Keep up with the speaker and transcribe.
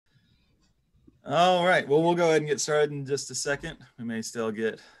All right. Well, we'll go ahead and get started in just a second. We may still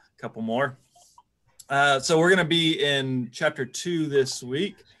get a couple more. So we're going to be in chapter 2 this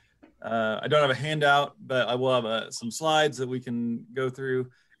week. I don't have a handout, but I will have some slides that we can go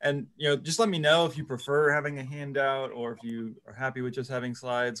through. And, just let me know if you prefer having a handout or if you are happy with just having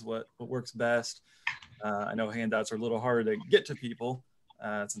slides, what works best. I know handouts are a little harder to get to people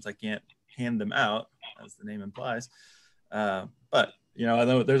since I can't hand them out, as the name implies. But I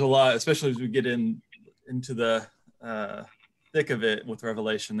know there's a lot, especially as we get into the thick of it with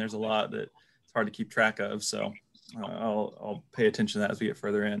Revelation. There's a lot that it's hard to keep track of. So I'll pay attention to that as we get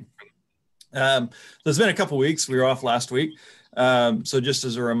further in. So it's been a couple weeks. We were off last week. So just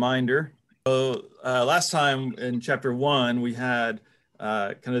as a reminder, last time in chapter 1, we had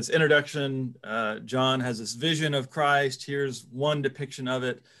kind of this introduction. John has this vision of Christ. Here's one depiction of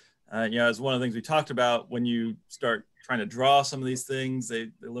it. As one of the things we talked about, when you start trying to draw some of these things, they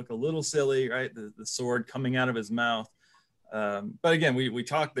look a little silly, right? The sword coming out of his mouth. But again, we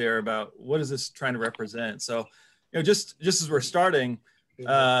talked there about what is this trying to represent. So, just as we're starting,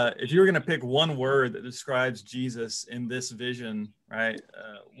 if you were going to pick one word that describes Jesus in this vision, right?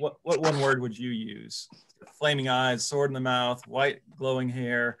 What one word would you use? Flaming eyes, sword in the mouth, white glowing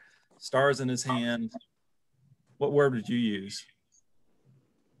hair, stars in his hand. What word would you use?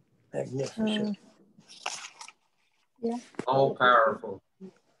 Magnificent. Yeah. All powerful.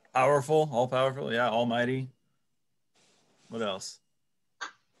 Powerful, all powerful. Yeah, almighty. What else?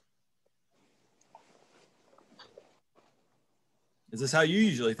 Is this how you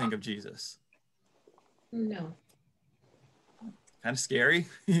usually think of Jesus? No. Kind of scary,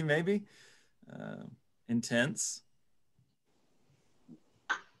 maybe. Intense.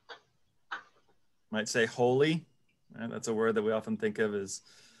 Might say holy. That's a word that we often think of as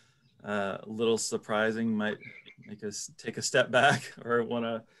a little surprising. Might make us take a step back or want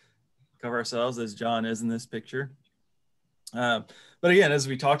to cover ourselves, as John is in this picture. But again, as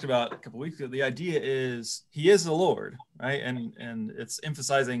we talked about a couple weeks ago, the idea is he is the Lord, right? And it's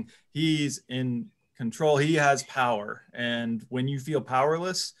emphasizing he's in control. He has power. And when you feel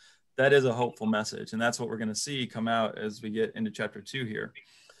powerless, that is a hopeful message. And that's what we're going to see come out as we get into chapter 2 here.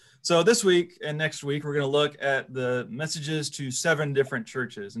 So this week and next week, we're going to look at the messages to 7 different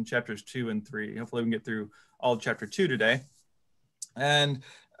churches in chapters 2 and 3. Hopefully we can get through all of chapter 2 today. And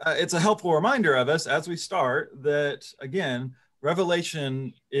it's a helpful reminder of us as we start that, again,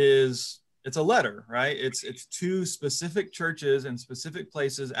 Revelation it's a letter, right? It's to specific churches and specific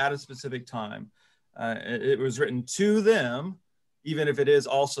places at a specific time. It was written to them, even if it is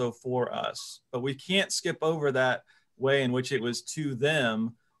also for us. But we can't skip over that way in which it was to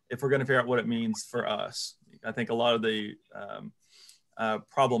them if we're going to figure out what it means for us. I think a lot of the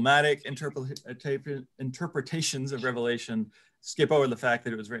problematic interpretations of Revelation skip over the fact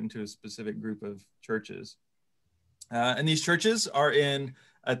that it was written to a specific group of churches. And these churches are in,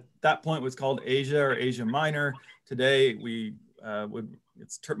 at that point, what's called Asia or Asia Minor. Today,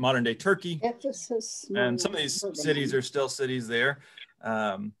 it's modern day Turkey. Ephesus. And some of these cities are still cities there.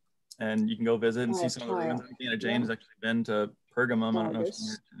 And you can go visit and see some of the ruins. Anna Jane's actually been to Pergamum. I don't know if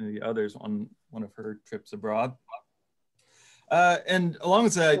she's been to the others on one of her trips abroad. And along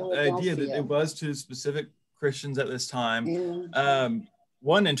with the idea that it was to specific Christians at this time,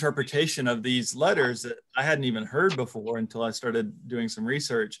 one interpretation of these letters that I hadn't even heard before until I started doing some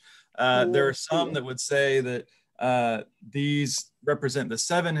research, there are some that would say that these represent the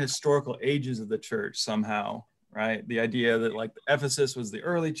 7 historical ages of the church somehow, right? The idea that like Ephesus was the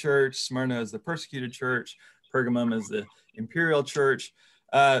early church, Smyrna is the persecuted church, Pergamum is the imperial church.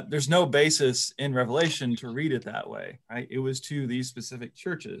 There's no basis in Revelation to read it that way, right? It was to these specific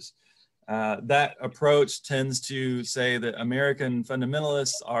churches. That approach tends to say that American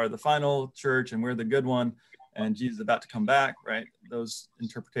fundamentalists are the final church and we're the good one and Jesus is about to come back, right? Those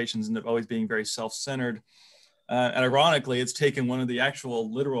interpretations end up always being very self-centered. And ironically, it's taken one of the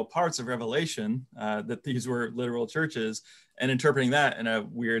actual literal parts of Revelation, that these were literal churches, and interpreting that in a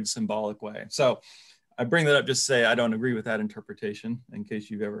weird symbolic way. So I bring that up just to say I don't agree with that interpretation in case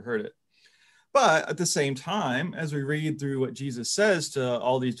you've ever heard it. But at the same time, as we read through what Jesus says to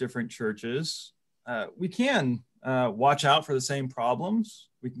all these different churches, we can watch out for the same problems.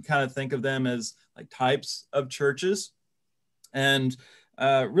 We can kind of think of them as like types of churches. And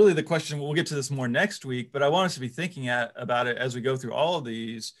really the question, we'll get to this more next week, but I want us to be thinking about it as we go through all of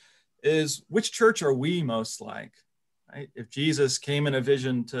these, is which church are we most like? Right? If Jesus came in a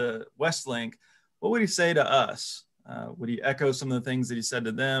vision to Westlink, what would he say to us? Would he echo some of the things that he said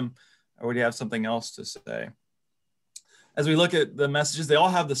to them, or would he have something else to say? As we look at the messages, they all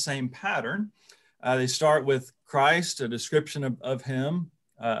have the same pattern. They start with Christ, a description of him,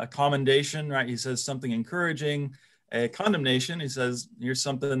 a commendation, right? He says something encouraging. A condemnation, he says, here's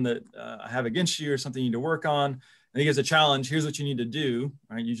something that I have against you or something you need to work on. And he gives a challenge, here's what you need to do,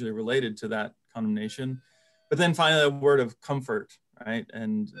 right? Usually related to that condemnation. But then finally, a word of comfort, right?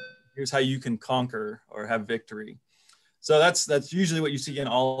 And here's how you can conquer or have victory. So that's usually what you see in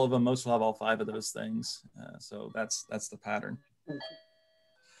all of them. Most will have all 5 of those things. So that's the pattern.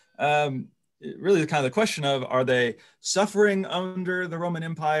 Really kind of the question of, are they suffering under the Roman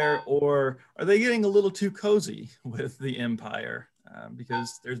Empire, or are they getting a little too cozy with the empire?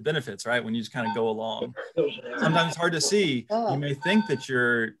 Because there's benefits, right? When you just kind of go along. Sometimes it's hard to see. You may think that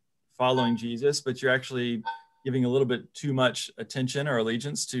you're following Jesus, but you're actually giving a little bit too much attention or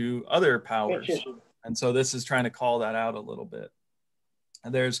allegiance to other powers. And so this is trying to call that out a little bit.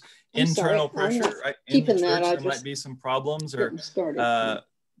 And there's internal pressure, right? In the church, there might be some problems or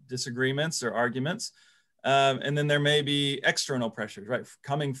disagreements or arguments. And then there may be external pressures, right?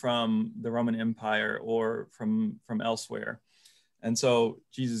 Coming from the Roman Empire or from elsewhere. And so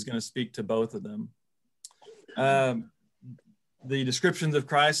Jesus is going to speak to both of them. The descriptions of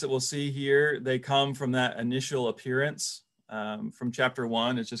Christ that we'll see here, they come from that initial appearance from chapter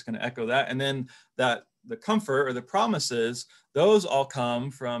 1. It's just going to echo that. And then that the comfort or the promises, those all come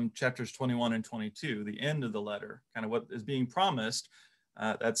from chapters 21 and 22, the end of the letter, kind of what is being promised.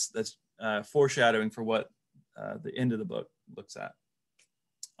 That's foreshadowing for what the end of the book looks at.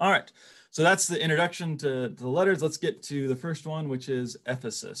 All right, so that's the introduction to the letters. Let's get to the first one, which is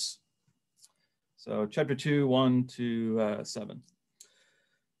Ephesus. So chapter 2, 1 to 7.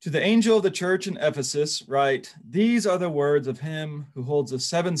 To the angel of the church in Ephesus write, these are the words of him who holds the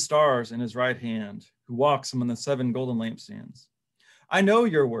 7 stars in his right hand, who walks among the 7 golden lampstands. I know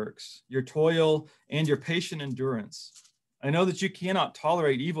your works, your toil, and your patient endurance. I know that you cannot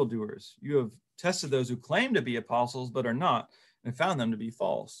tolerate evildoers. You have tested those who claim to be apostles but are not, and found them to be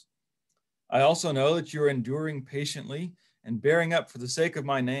false. I also know that you are enduring patiently and bearing up for the sake of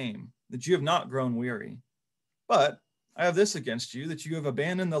my name, that you have not grown weary. But I have this against you, that you have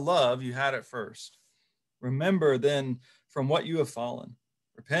abandoned the love you had at first. Remember then from what you have fallen.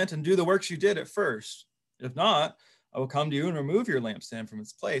 Repent and do the works you did at first. If not, I will come to you and remove your lampstand from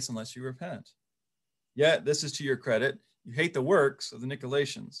its place unless you repent. Yet this is to your credit. You hate the works of the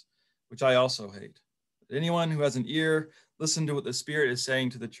Nicolaitans, which I also hate. But anyone who has an ear, listen to what the Spirit is saying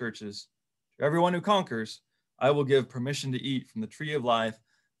to the churches. To everyone who conquers, I will give permission to eat from the tree of life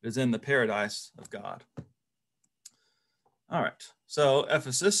that is in the paradise of God. All right, so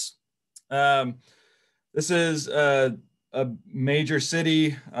Ephesus. This is a major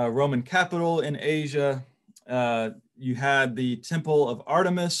city, Roman capital in Asia. You had the Temple of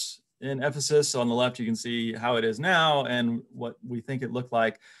Artemis in Ephesus. So on the left, you can see how it is now and what we think it looked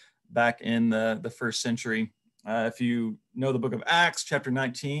like back in the first century. If you know the book of Acts, chapter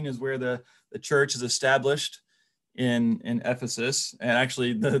 19 is where the church is established in Ephesus. And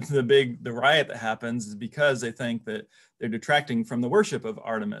actually the riot that happens is because they think that they're detracting from the worship of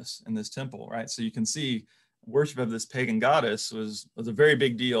Artemis in this temple, right? So you can see worship of this pagan goddess was a very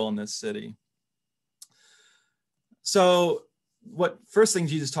big deal in this city. So what first thing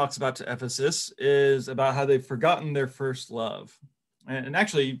Jesus talks about to Ephesus is about how they've forgotten their first love. And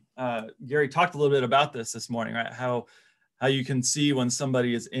actually, Gary talked a little bit about this morning, right? How you can see when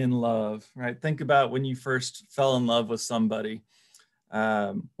somebody is in love, right? Think about when you first fell in love with somebody,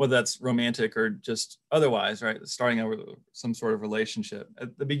 whether that's romantic or just otherwise, right? Starting over some sort of relationship.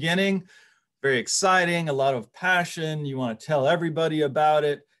 At the beginning, very exciting, a lot of passion. You want to tell everybody about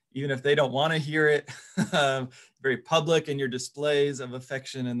it, even if they don't want to hear it. Very public in your displays of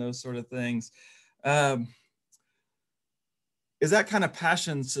affection and those sort of things. Is that kind of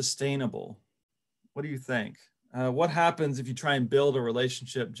passion sustainable? What do you think? What happens if you try and build a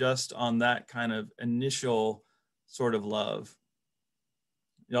relationship just on that kind of initial sort of love?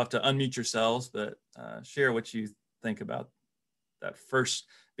 You'll have to unmute yourselves, but share what you think about that first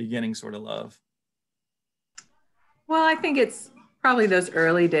beginning sort of love. Well, I think it's probably those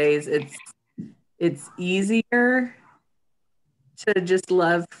early days. It's easier to just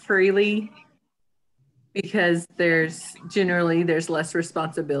love freely because there's less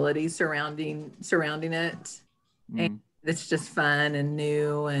responsibility surrounding it. And it's just fun and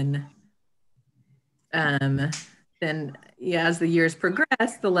new. And then as the years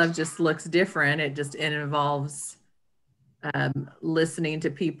progress, the love just looks different. It involves listening to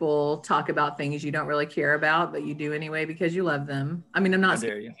people talk about things you don't really care about, but you do anyway because you love them. I mean, I'm not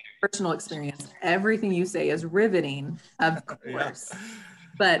saying personal experience. Everything you say is riveting, of course,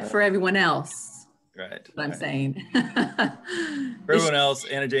 but for everyone else, right? What I'm saying. For everyone else,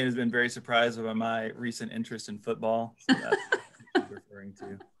 Anna Jane has been very surprised by my recent interest in football. So that's what she's referring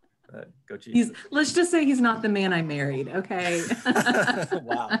referring to. Go Chiefs. Let's just say he's not the man I married. Okay.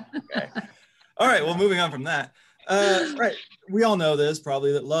 Wow. Okay. All right. Well, moving on from that. Right. We all know this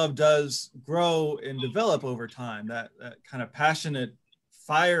probably, that love does grow and develop over time. That kind of passionate,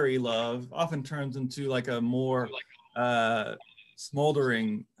 fiery love often turns into like a more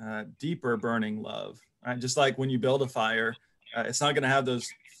smoldering, deeper burning love. Right? Just like when you build a fire, it's not going to have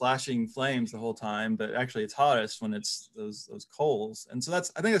those flashing flames the whole time, but actually it's hottest when it's those coals. And so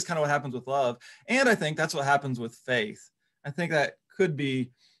I think that's kind of what happens with love. And I think that's what happens with faith. I think that could be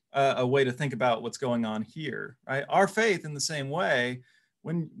a way to think about what's going on here, right? Our faith, in the same way,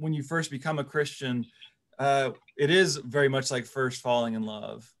 when you first become a Christian, it is very much like first falling in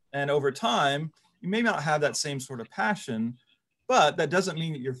love. And over time, you may not have that same sort of passion, but that doesn't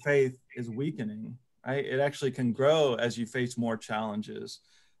mean that your faith is weakening, right? It actually can grow as you face more challenges.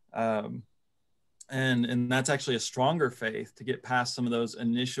 And that's actually a stronger faith to get past some of those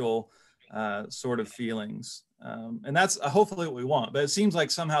initial sort of feelings. And that's hopefully what we want, but it seems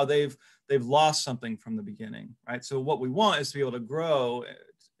like somehow they've lost something from the beginning, right? So what we want is to be able to grow,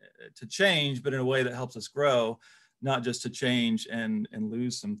 to change, but in a way that helps us grow, not just to change and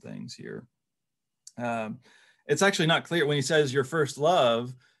lose some things here. It's actually not clear when he says your first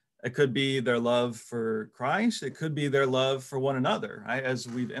love. It could be their love for Christ. It could be their love for one another. Right? As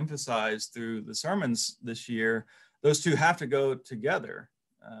we've emphasized through the sermons this year, those two have to go together.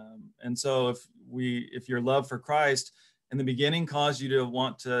 And so if your love for Christ in the beginning caused you to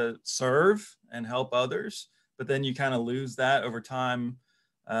want to serve and help others, but then you kind of lose that over time,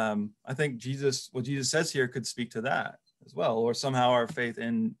 I think what Jesus says here could speak to that as well, or somehow our faith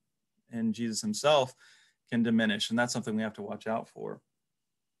in Jesus himself can diminish. And that's something we have to watch out for.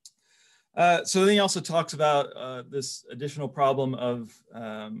 So then he also talks about this additional problem of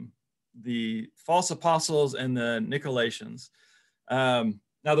the false apostles and the Nicolaitans.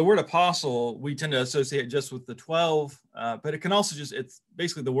 Now, the word apostle, we tend to associate just with the 12, but it can also it's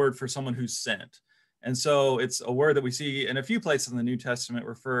basically the word for someone who's sent. And so it's a word that we see in a few places in the New Testament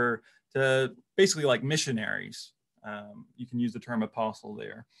refer to basically like missionaries. You can use the term apostle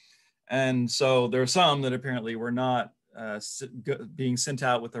there. And so there are some that apparently were not being sent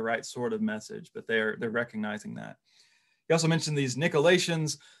out with the right sort of message, but they're recognizing that. He also mentioned these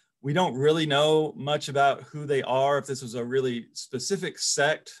Nicolaitans. We don't really know much about who they are, if this was a really specific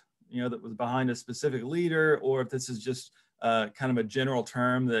sect, that was behind a specific leader, or if this is just kind of a general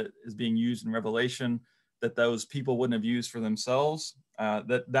term that is being used in Revelation that those people wouldn't have used for themselves.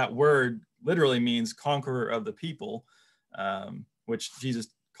 That word literally means conqueror of the people, which Jesus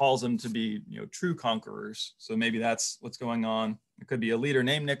calls them to be, true conquerors. So maybe that's what's going on. It could be a leader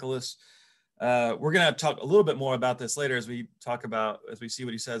named Nicholas. We're going to talk a little bit more about this later as we see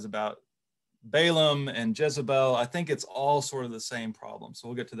what he says about Balaam and Jezebel. I think it's all sort of the same problem. So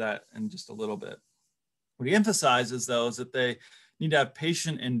we'll get to that in just a little bit. What he emphasizes, though, is that they need to have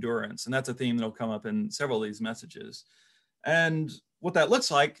patient endurance. And that's a theme that'll come up in several of these messages. And what that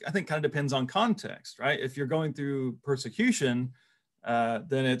looks like, I think, kind of depends on context, right? If you're going through persecution,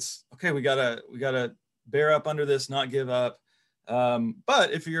 then it's okay. We gotta bear up under this, not give up.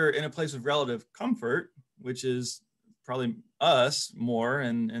 But if you're in a place of relative comfort, which is probably us more,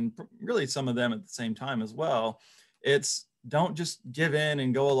 and really some of them at the same time as well, it's don't just give in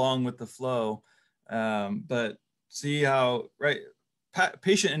and go along with the flow, but see how, right?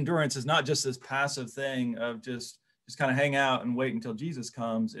 Patient endurance is not just this passive thing of just kind of hang out and wait until Jesus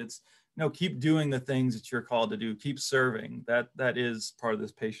comes. It's keep doing the things that you're called to do. Keep serving. That is part of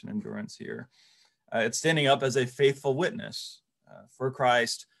this patient endurance here. It's standing up as a faithful witness for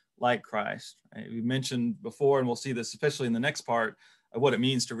Christ, like Christ. Right? We mentioned before, and we'll see this especially in the next part, of what it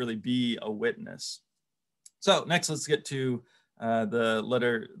means to really be a witness. So next, let's get to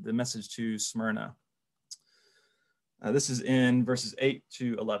the message to Smyrna. This is in verses 8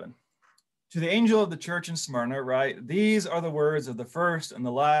 to 11. To the angel of the church in Smyrna, write, these are the words of the first and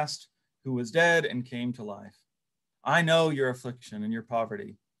the last, who was dead and came to life. I know your affliction and your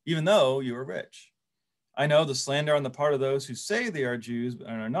poverty, even though you are rich. I know the slander on the part of those who say they are Jews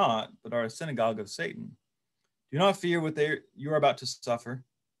and are not, but are a synagogue of Satan. Do not fear what you are about to suffer.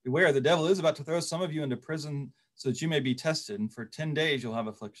 Beware, the devil is about to throw some of you into prison so that you may be tested, and for 10 days you'll have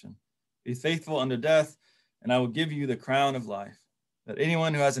affliction. Be faithful unto death, and I will give you the crown of life. Let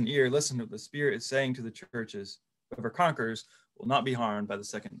anyone who has an ear listen to what the Spirit is saying to the churches. Whoever conquers will not be harmed by the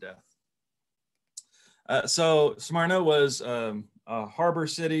second death. So Smyrna was a harbor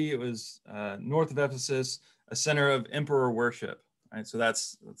city. It was north of Ephesus, a center of emperor worship. Right, so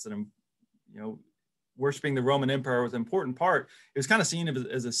that's worshiping the Roman emperor was an important part. It was kind of seen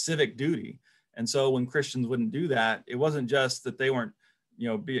as a civic duty, and so when Christians wouldn't do that, it wasn't just that they weren't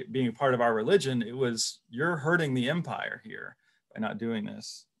being a part of our religion, it was, you're hurting the empire here by not doing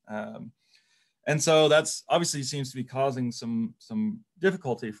this. And so that's obviously seems to be causing some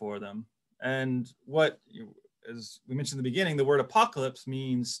difficulty for them. And what, as we mentioned in the beginning, the word apocalypse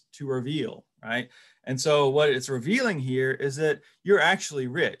means to reveal, right? And so what it's revealing here is that you're actually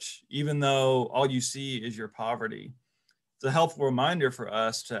rich, even though all you see is your poverty. It's a helpful reminder for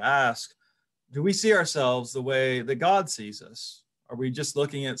us to ask, do we see ourselves the way that God sees us? Are we just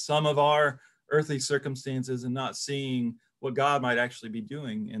looking at some of our earthly circumstances and not seeing what God might actually be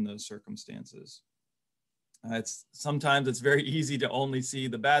doing in those circumstances? Sometimes it's very easy to only see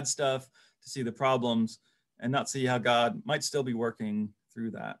the bad stuff, to see the problems, and not see how God might still be working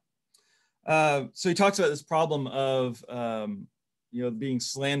through that. So he talks about this problem of being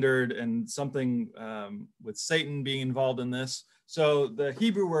slandered and something with Satan being involved in this. So the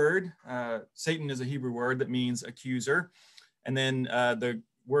Hebrew word, Satan is a Hebrew word that means accuser. And then the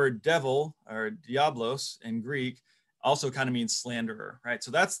word devil, or diablos in Greek, also kind of means slanderer, right? So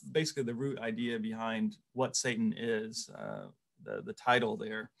that's basically the root idea behind what Satan is, the title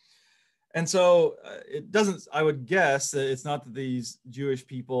there. And so it doesn't, I would guess that it's not that these Jewish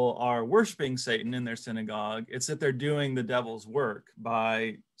people are worshiping Satan in their synagogue, it's that they're doing the devil's work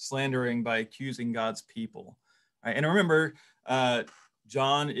by slandering, by accusing God's people. Right? And remember,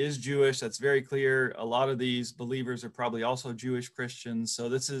 John is Jewish, that's very clear. A lot of these believers are probably also Jewish Christians. So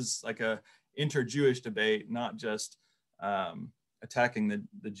this is like a inter-Jewish debate, not just attacking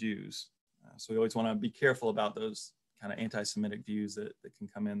the Jews. So we always want to be careful about those kind of anti-Semitic views that can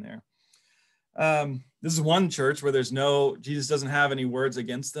come in there. This is one church where Jesus doesn't have any words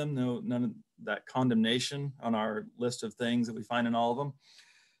against them, none of that condemnation on our list of things that we find in all of them.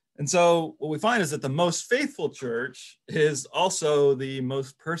 And so what we find is that the most faithful church is also the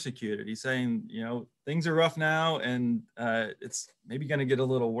most persecuted. He's saying, things are rough now, and it's maybe going to get a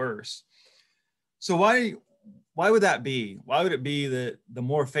little worse. So why would that be? Why would it be that the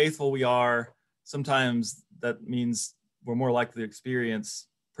more faithful we are, sometimes that means we're more likely to experience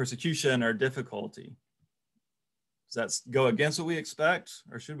persecution or difficulty? Does that go against what we expect,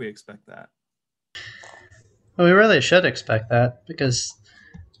 or should we expect that? Well, we really should expect that, because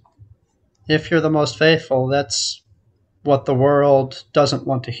if you're the most faithful, that's what the world doesn't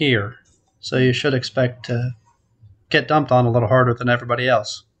want to hear. So you should expect to get dumped on a little harder than everybody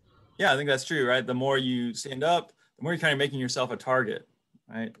else. Yeah, I think that's true, right? The more you stand up, the more you're kind of making yourself a target,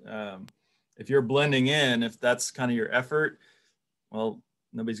 right? If you're blending in, if that's kind of your effort, well,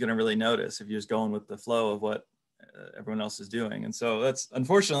 nobody's going to really notice if you're just going with the flow of what everyone else is doing. And so that's,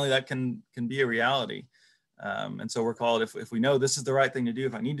 unfortunately, that can be a reality. And so we're called, if we know this is the right thing to do,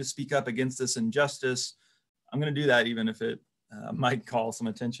 if I need to speak up against this injustice, I'm going to do that, even if it might call some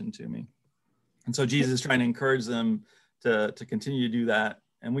attention to me. And so Jesus is trying to encourage them to continue to do that.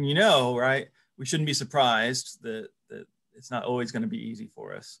 And when right, we shouldn't be surprised that it's not always going to be easy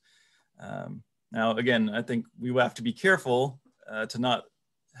for us. Now, again, I think we have to be careful to not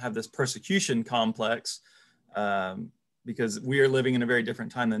have this persecution complex, because we are living in a very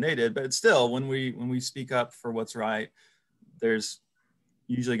different time than they did. But it's still, when we speak up for what's right, there's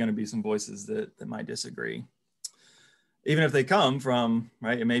usually going to be some voices that might disagree, even if they come from,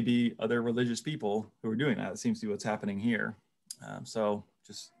 right, it may be other religious people who are doing that. It seems to be what's happening here. So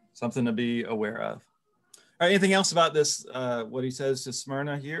just something to be aware of. All right, anything else about this, what he says to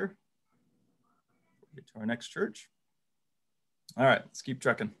Smyrna here? Get to our next church. All right, let's keep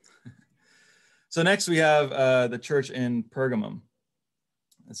trucking. So next we have the church in Pergamum.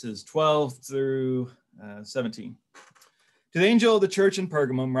 This is 12 through 17. To the angel of the church in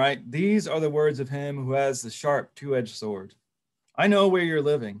Pergamum write, these are the words of him who has the sharp two-edged sword. I know where you're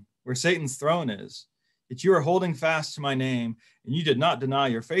living, where Satan's throne is, yet you are holding fast to my name, and you did not deny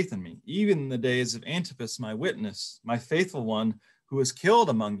your faith in me, even in the days of Antipas, my witness, my faithful one, who was killed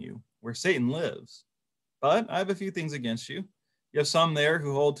among you, where Satan lives. But I have a few things against you. You have some there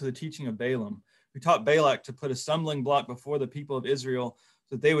who hold to the teaching of Balaam, who taught Balak to put a stumbling block before the people of Israel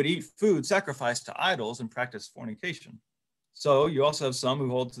so that they would eat food sacrificed to idols and practice fornication. So you also have some who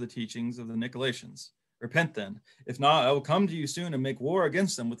hold to the teachings of the Nicolaitans. Repent then. If not, I will come to you soon and make war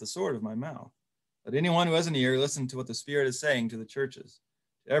against them with the sword of my mouth. Let anyone who has an ear listen to what the Spirit is saying to the churches.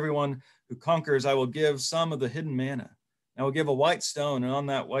 To everyone who conquers, I will give some of the hidden manna. I will give a white stone, and on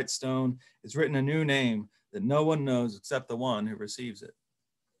that white stone is written a new name that no one knows except the one who receives it.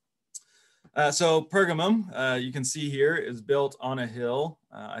 So Pergamum, you can see here, is built on a hill.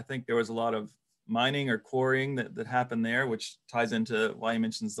 I think there was a lot of mining or quarrying that happened there, which ties into why he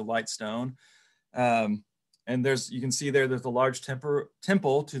mentions the white stone. And you can see there's a large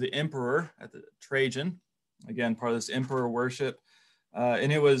temple to the emperor at the Trajan. Again, part of this emperor worship.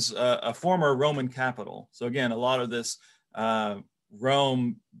 and it was a former Roman capital. So again, a lot of this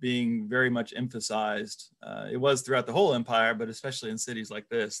Rome being very much emphasized. It was throughout the whole empire, but especially in cities like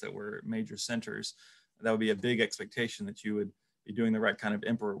this that were major centers, that would be a big expectation that you would be doing the right kind of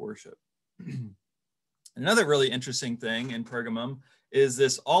emperor worship. Another really interesting thing in Pergamum is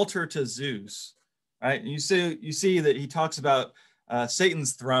this altar to Zeus, right? And you see that he talks about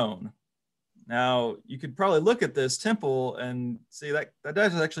Satan's throne. Now, you could probably look at this temple and see that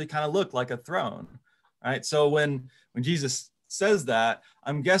does actually kind of look like a throne, right? So when Jesus says that,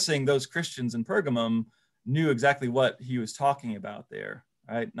 I'm guessing those Christians in Pergamum knew exactly what he was talking about there,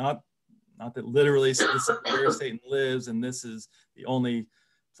 right? Not that literally this is where Satan lives and this is the only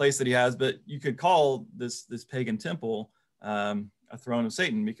place that he has, but you could call this pagan temple a throne of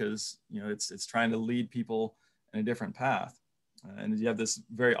Satan, because it's trying to lead people in a different path, and you have this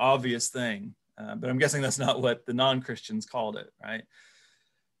very obvious thing. But I'm guessing that's not what the non-Christians called it, right?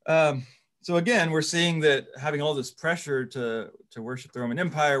 So again, we're seeing that having all this pressure to worship the Roman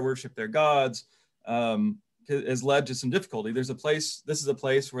Empire, worship their gods, has led to some difficulty. This is a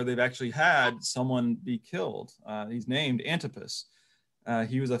place where they've actually had someone be killed. He's named Antipas.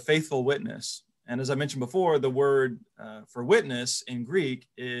 He was a faithful witness. And as I mentioned before, the word for witness in Greek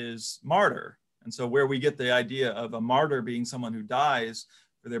is martyr. And so where we get the idea of a martyr being someone who dies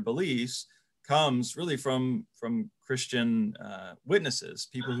for their beliefs comes really from Christian witnesses,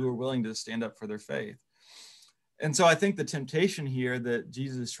 people who are willing to stand up for their faith. And so I think the temptation here that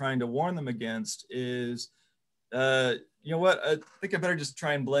Jesus is trying to warn them against is, you know what, I think I better just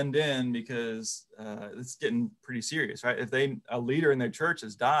try and blend in, because it's getting pretty serious, right? If a leader in their church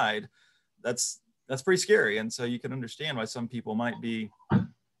has died, that's pretty scary. And so you can understand why some people might be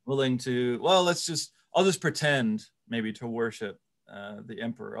willing to, well, I'll just pretend maybe to worship the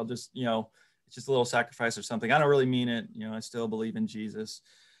emperor. I'll just, it's just a little sacrifice or something. I don't really mean it. I still believe in Jesus.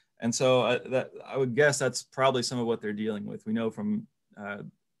 And so I would guess that's probably some of what they're dealing with. We know from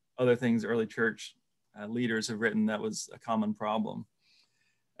other things early church leaders have written that was a common problem.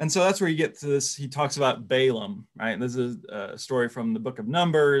 And so that's where you get to this. He talks about Balaam, right? And this is a story from the book of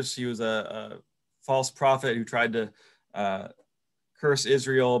Numbers. He was a false prophet who tried to curse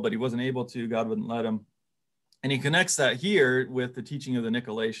Israel, but he wasn't able to. God wouldn't let him. And he connects that here with the teaching of the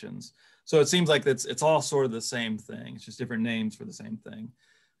Nicolaitans. So it seems like it's all sort of the same thing. It's just different names for the same thing.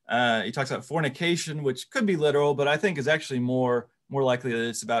 He talks about fornication, which could be literal, but I think is actually more likely that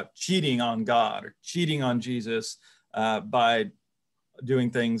it's about cheating on God or cheating on Jesus by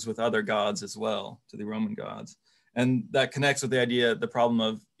doing things with other gods as well, to the Roman gods. And that connects with the problem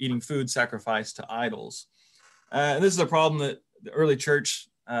of eating food sacrificed to idols. And this is a problem that the early church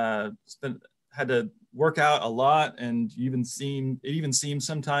had to work out a lot, and it even seems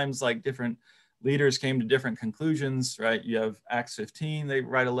sometimes like different leaders came to different conclusions, right? You have Acts 15, they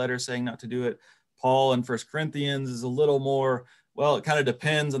write a letter saying not to do it. Paul in 1 Corinthians is a little more, well, it kind of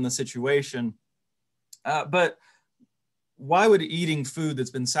depends on the situation. But why would eating food that's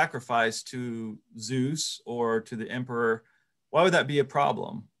been sacrificed to Zeus or to the emperor, why would that be a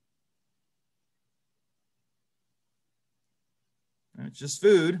problem? It's just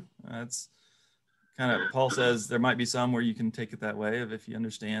food. That's kind of, Paul says there might be some where you can take it that way, if you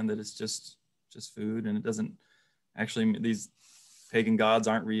understand that it's just food and it doesn't actually, these pagan gods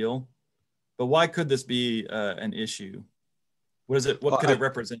aren't real. But why could this be an issue? What could it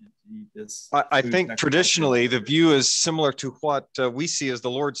represent? I think traditionally the view is similar to what we see as the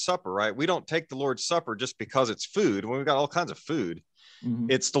Lord's Supper, right? We don't take the Lord's Supper just because it's food. We've got all kinds of food. Mm-hmm.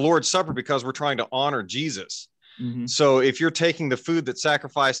 It's the Lord's Supper because we're trying to honor Jesus. Mm-hmm. So if you're taking the food that's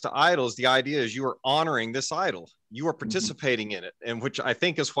sacrificed to idols, the idea is you are honoring this idol. You are participating mm-hmm. in it. And which I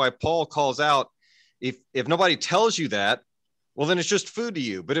think is why Paul calls out, if nobody tells you that, well, then it's just food to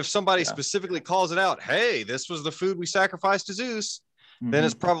you. But if somebody specifically calls it out, hey, this was the food we sacrificed to Zeus, mm-hmm. then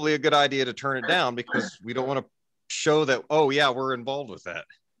it's probably a good idea to turn it down, because we don't want to show that, oh, yeah, we're involved with that.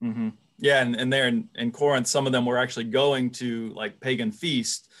 Mm-hmm. Yeah, and there in Corinth, some of them were actually going to like pagan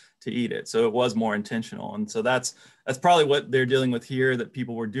feasts to eat it. So it was more intentional. And so that's probably what they're dealing with here, that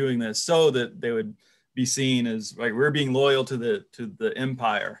people were doing this so that they would be seen as, like, we're being loyal to the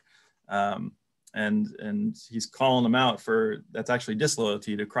empire. And he's calling them out for, that's actually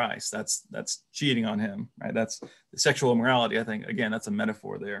disloyalty to Christ. That's cheating on him, right? That's the sexual immorality. I think, again, that's a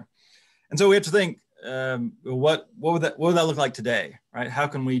metaphor there. And so we have to think, what would that look like today, right? How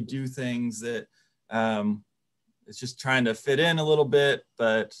can we do things that it's just trying to fit in a little bit,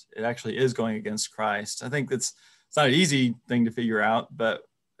 but it actually is going against Christ? I think it's not an easy thing to figure out, but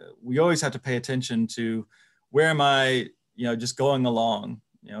we always have to pay attention to, where am I, just going along?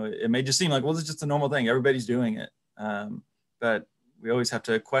 It may just seem like, well, it's just a normal thing. Everybody's doing it. But we always have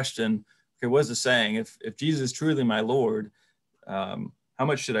to question, okay, what is it saying? If Jesus is truly my Lord, how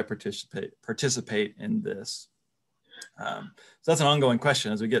much should I participate in this? So that's an ongoing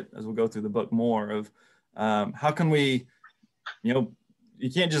question as we'll go through the book more of how can we, you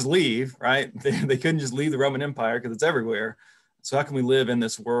can't just leave, right? They couldn't just leave the Roman Empire because it's everywhere. So how can we live in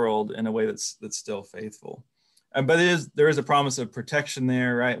this world in a way that's still faithful? But there is a promise of protection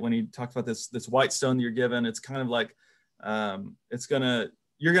there, right? When he talks about this white stone that you're given, it's kind of like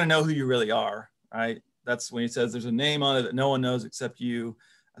you're gonna know who you really are, right? That's when he says there's a name on it that no one knows except you.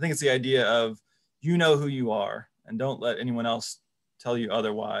 I think it's the idea of you know who you are and don't let anyone else tell you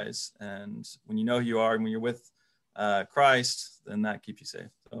otherwise. And when you know who you are and when you're with Christ, then that keeps you safe.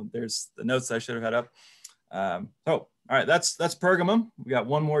 So there's the notes I should have had up. All right, that's Pergamum. We got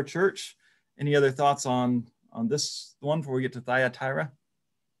one more church. Any other thoughts on this one before we get to Thyatira?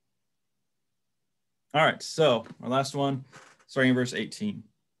 All right, so our last one, starting in verse 18.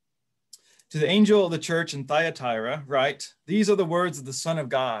 To the angel of the church in Thyatira, write, these are the words of the Son of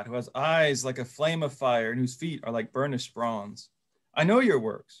God, who has eyes like a flame of fire and whose feet are like burnished bronze. I know your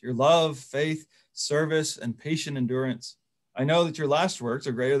works, your love, faith, service, and patient endurance. I know that your last works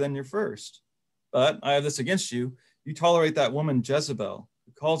are greater than your first. But I have this against you. You tolerate that woman Jezebel,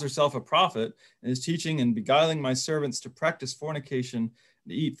 who calls herself a prophet and is teaching and beguiling my servants to practice fornication and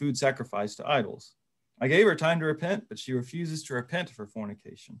to eat food sacrificed to idols. I gave her time to repent, but she refuses to repent of her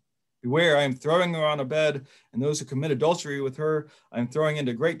fornication. Beware, I am throwing her on a bed, and those who commit adultery with her I am throwing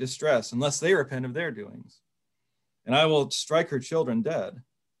into great distress, unless they repent of their doings. And I will strike her children dead.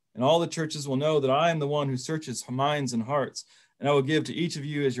 And all the churches will know that I am the one who searches minds and hearts, and I will give to each of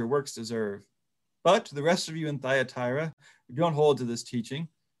you as your works deserve. But to the rest of you in Thyatira, who don't hold to this teaching,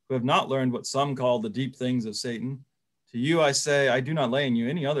 who have not learned what some call the deep things of Satan, to you I say, I do not lay on you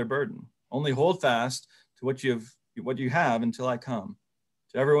any other burden. Only hold fast to what you have until I come.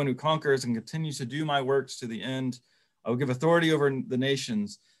 To everyone who conquers and continues to do my works to the end, I will give authority over the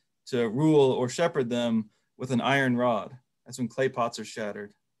nations to rule or shepherd them with an iron rod, as when clay pots are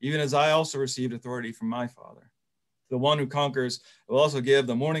shattered, even as I also received authority from my Father. To the one who conquers, I will also give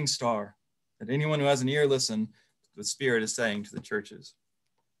the morning star, that anyone who has an ear listen to what the Spirit is saying to the churches.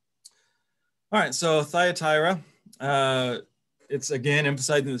 All right, so Thyatira, it's again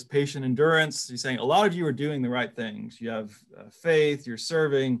emphasizing this patient endurance. He's saying a lot of you are doing the right things. You have faith, you're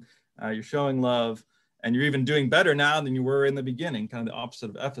serving, you're showing love, and you're even doing better now than you were in the beginning, kind of the opposite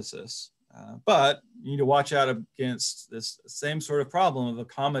of Ephesus. But you need to watch out against this same sort of problem of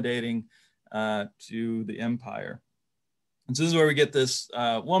accommodating to the empire. And so this is where we get this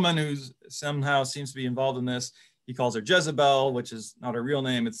woman who somehow seems to be involved in this. He calls her Jezebel, which is not her real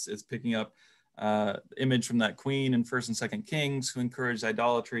name. It's picking up image from that queen in 1st and 2nd Kings who encouraged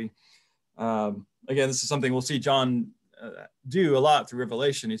idolatry. Again, this is something we'll see John do a lot through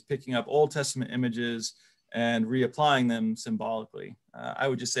Revelation. He's picking up Old Testament images and reapplying them symbolically. I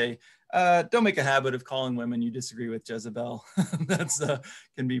would just say, don't make a habit of calling women you disagree with Jezebel. That's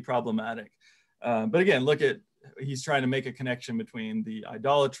can be problematic. But again, he's trying to make a connection between the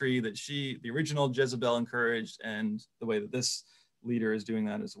idolatry that the original Jezebel encouraged and the way that this leader is doing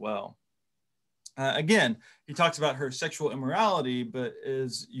that as well. Again, he talks about her sexual immorality, but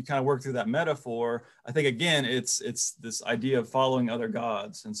as you kind of work through that metaphor, I think again, it's this idea of following other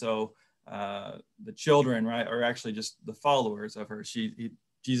gods. And so the children, right, are actually just the followers of her.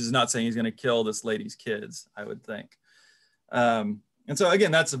 Jesus is not saying he's going to kill this lady's kids, I would think. And so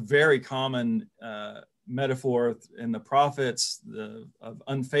again, that's a very common metaphor in the prophets of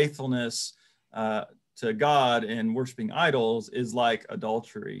unfaithfulness to God and worshiping idols is like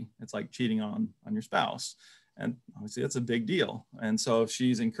adultery. It's like cheating on your spouse. And obviously that's a big deal. And so if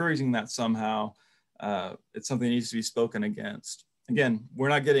she's encouraging that somehow, it's something that needs to be spoken against. Again, we're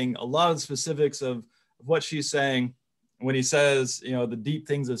not getting a lot of the specifics of what she's saying when he says, the deep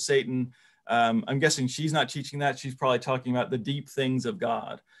things of Satan. I'm guessing she's not teaching that. She's probably talking about the deep things of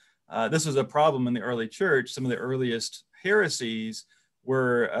God. This was a problem in the early church. Some of the earliest heresies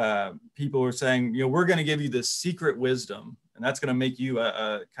where people were saying, we're going to give you this secret wisdom, and that's going to make you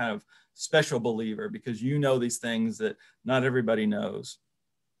a kind of special believer because you know these things that not everybody knows.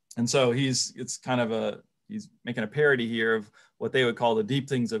 And so he's making a parody here of what they would call the deep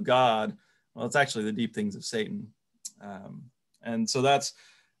things of God. Well, it's actually the deep things of Satan. And so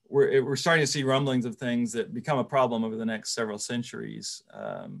we're starting to see rumblings of things that become a problem over the next several centuries.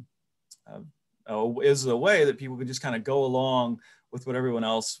 Is a way that people could just kind of go along with what everyone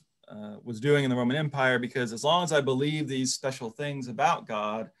else was doing in the Roman Empire, because as long as I believe these special things about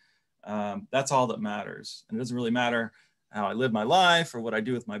God, that's all that matters. And it doesn't really matter how I live my life or what I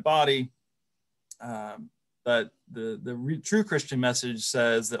do with my body. but the true Christian message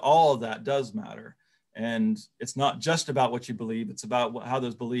says that all of that does matter. And it's not just about what you believe, it's about how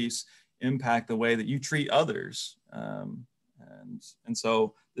those beliefs impact the way that you treat others. And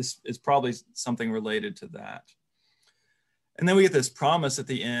so this is probably something related to that. And then we get this promise at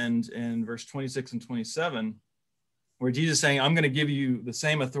the end in verse 26 and 27, where Jesus is saying, I'm going to give you the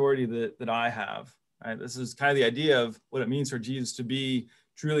same authority that I have. Right? This is kind of the idea of what it means for Jesus to be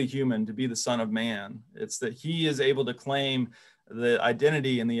truly human, to be the Son of Man. It's that he is able to claim the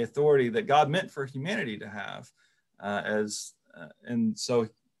identity and the authority that God meant for humanity to have.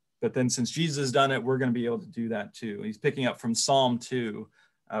 But then since Jesus has done it, we're going to be able to do that too. He's picking up from Psalm 2,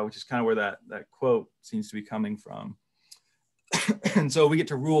 which is kind of where that quote seems to be coming from. And so we get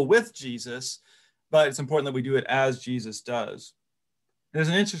to rule with Jesus, but it's important that we do it as Jesus does. There's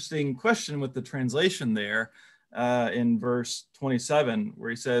an interesting question with the translation there in verse 27,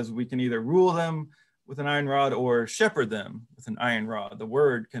 where he says we can either rule them with an iron rod or shepherd them with an iron rod. The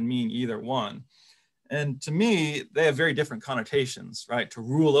word can mean either one. And to me, they have very different connotations, right? To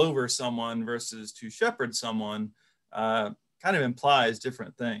rule over someone versus to shepherd someone kind of implies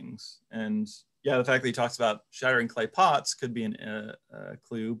different things. And yeah, the fact that he talks about shattering clay pots could be a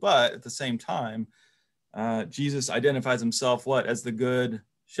clue, but at the same time, Jesus identifies himself as the good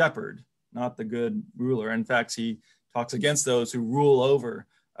shepherd, not the good ruler. In fact, he talks against those who rule over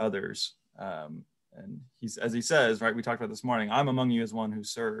others. And as he says, right, we talked about this morning, I'm among you as one who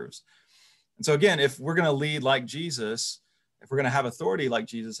serves. And so again, if we're going to lead like Jesus, if we're going to have authority like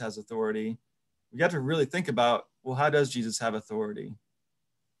Jesus has authority, we got to really think about, well, how does Jesus have authority?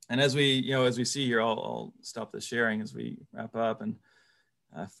 And as we see here, I'll stop the sharing as we wrap up and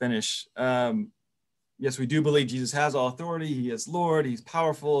finish. Yes, we do believe Jesus has all authority. He is Lord. He's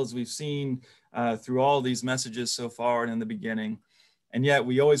powerful, as we've seen through all these messages so far and in the beginning. And yet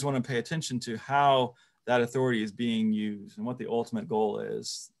we always want to pay attention to how that authority is being used and what the ultimate goal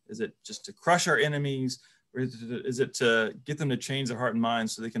is. Is it just to crush our enemies, or is it to get them to change their heart and mind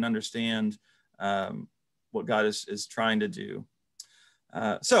so they can understand what God is trying to do?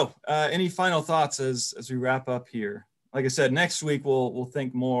 So any final thoughts as we wrap up here? Like I said, next week we'll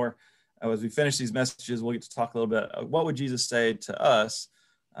think more. As we finish these messages, we'll get to talk a little bit. What would Jesus say to us?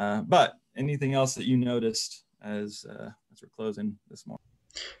 But anything else that you noticed as we're closing this morning?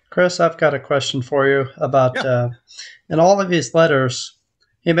 Chris, I've got a question for you about, in all of his letters,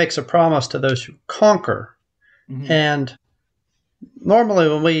 he makes a promise to those who conquer. Mm-hmm. And normally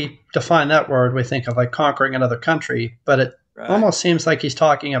when we define that word, we think of like conquering another country, but it almost seems like he's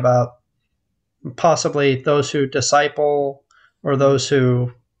talking about possibly those who disciple or those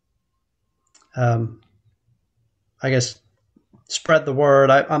who, I guess, spread the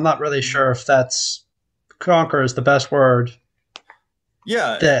word. I'm not really sure if that's conquer is the best word.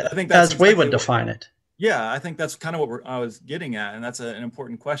 Yeah, I think that's as exactly we would define it. Yeah, I think that's kind of what I was getting at, and that's an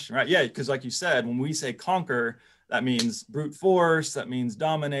important question, right? Yeah, because like you said, when we say conquer, that means brute force, that means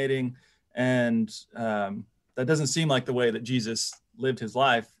dominating, and that doesn't seem like the way that Jesus lived his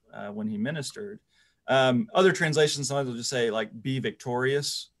life when he ministered. Other translations sometimes will just say like be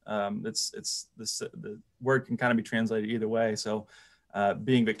victorious. The word can kind of be translated either way. So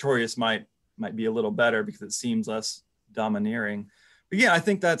being victorious might be a little better because it seems less domineering. But yeah, I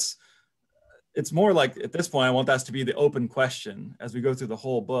think it's more like at this point, I want that to be the open question as we go through the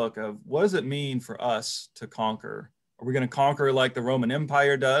whole book of what does it mean for us to conquer? Are we going to conquer like the Roman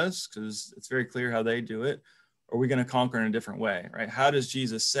Empire does? Because it's very clear how they do it. Or are we going to conquer in a different way, right? How does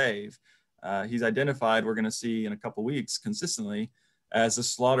Jesus save? He's identified, we're going to see in a couple weeks consistently, as the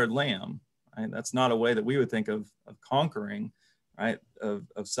slaughtered lamb. Right? That's not a way that we would think of conquering, right? Of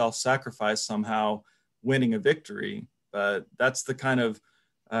self-sacrifice somehow winning a victory. But that's the kind of,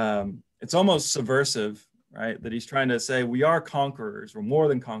 it's almost subversive, right? That he's trying to say we are conquerors, we're more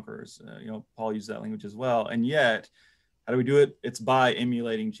than conquerors. Paul used that language as well. And yet, how do we do it? It's by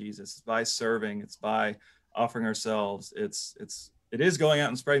emulating Jesus, it's by serving, it's by offering ourselves. It is going out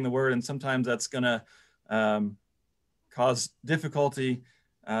and spreading the word, and sometimes that's going to cause difficulty,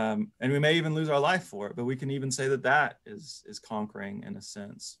 and we may even lose our life for it. But we can even say that is conquering in a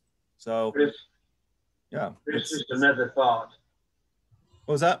sense. So, yeah. It's just another thought.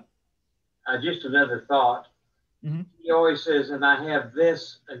 What was that? Just another thought. Mm-hmm. He always says, "And I have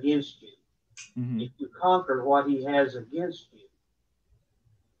this against you." Mm-hmm. If you conquer what he has against you.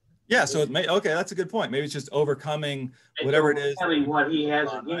 Yeah, so that's a good point. Maybe it's just overcoming whatever it is. Overcoming what he has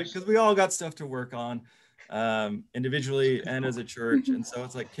against you. Because we all got stuff to work on, individually and as a church. And so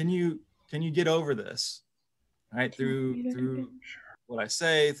it's like, can you get over this, right? Through what I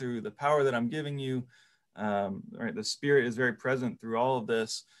say, through the power that I'm giving you, right? The Spirit is very present through all of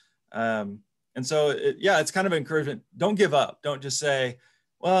this. And so, yeah, it's kind of encouragement. Don't give up. Don't just say,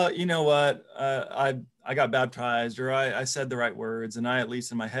 well, you know what, I got baptized, or I said the right words, and I, at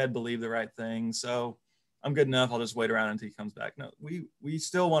least in my head, believe the right thing, so I'm good enough. I'll just wait around until he comes back. No, we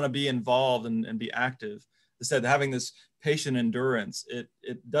still want to be involved and be active. Instead, having this patient endurance, it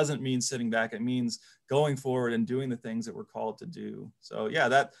doesn't mean sitting back. It means going forward and doing the things that we're called to do. So yeah,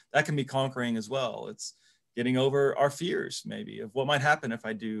 that can be conquering as well. It's getting over our fears, maybe, of what might happen if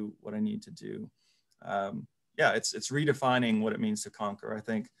I do what I need to do. Yeah, it's redefining what it means to conquer. I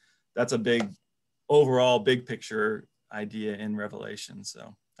think that's a big, overall, big picture idea in Revelation. So,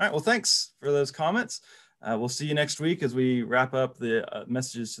 all right, well, thanks for those comments. We'll see you next week as we wrap up the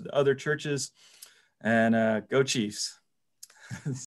messages to the other churches, and go Chiefs.